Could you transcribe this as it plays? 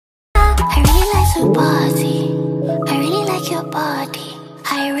your body. I really like your body.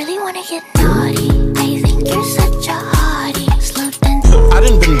 I really wanna get naughty. I think you're such a hottie. Slow dance. I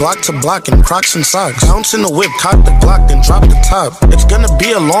done been block to block in Crocs and socks. Bounce in the whip, cock the Glock, then drop the top. It's gonna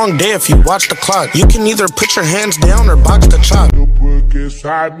be a long day if you watch the clock. You can either put your hands down or box the chop. Porque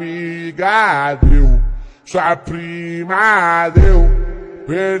sua amiga deu, sua prima deu.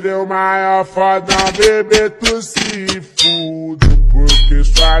 Perdeu o maior fodão, bebê, tu se fude. Porque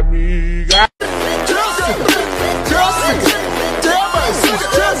sua amiga...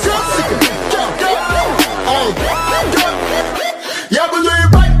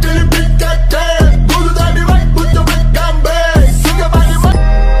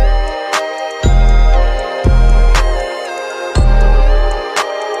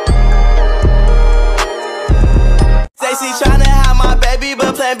 Tryna have my baby,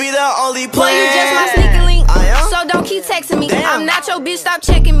 but plan be the only plan. Boy, you just my sneaker link, so don't keep texting me. Damn. I'm not your bitch, stop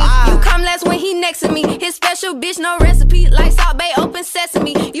checking me. You come last when he next to me. His special bitch, no recipe. Like Salt Bay, open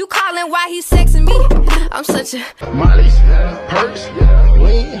sesame. You calling while he sexing me. I'm such a Molly's, perks,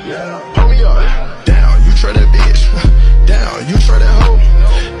 lean, pull me up. Down, you try that bitch. Down, you try that hoe.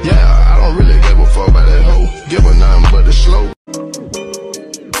 Yeah, I don't really give a fuck about that hoe. Give her nothing but the slow.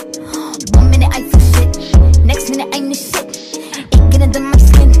 1 minute I feel shit, next minute I'm the shit. It get under my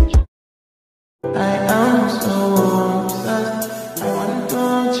skin. I am so obsessed. I want to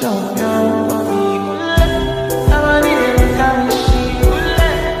jump down for me. I want it, I wish you would.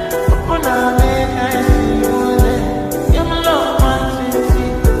 Open up, I see you would. You're my love, one city.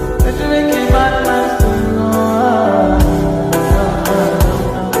 Better make it bad, my son.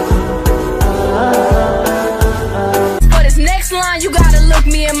 For this next line, you gotta look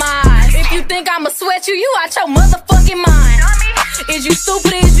me in my eyes. If you think I'ma sweat you, you out your motherfucking mind. Is you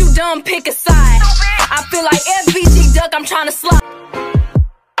stupid, is you dumb, pick a side. I feel like FBG Duck, I'm tryna slide.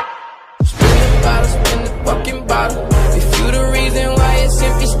 Spin the fucking bottle. If you the reason why it's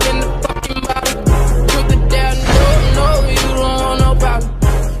simply spin the fucking bottle. Truth or dare, no, you don't want no problem.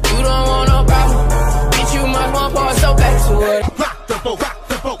 You don't want no problem. Bitch, you my one part, so back to it. Rock the boat, rock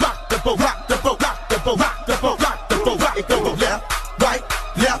the boat, rock the boat, rock the boat, rock the boat, rock the boat, rock the boat, rock the boat. Left, right,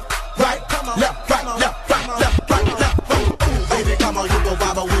 left, right, left, right, left, right, left, right, left. Ooh, baby, come on, you go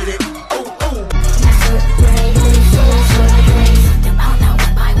wobble with it.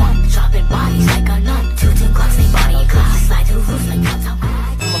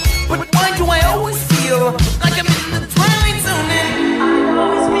 But why do I always feel like I'm in the twilight zone and I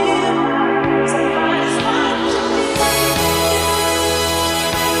always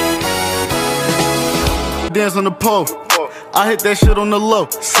feel Dance on the pole, I hit that shit on the low.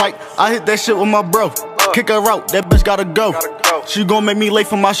 Psych, I hit that shit with my bro. Kick her out, that bitch gotta go. She gon' make me late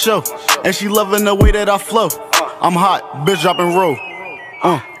for my show, and she loving the way that I flow. I'm hot, bitch dropping roll.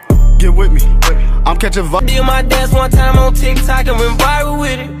 Get with me, I'm catching vibes. Did my dance one time on TikTok and went viral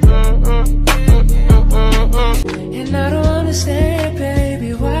with it. And I don't understand, baby.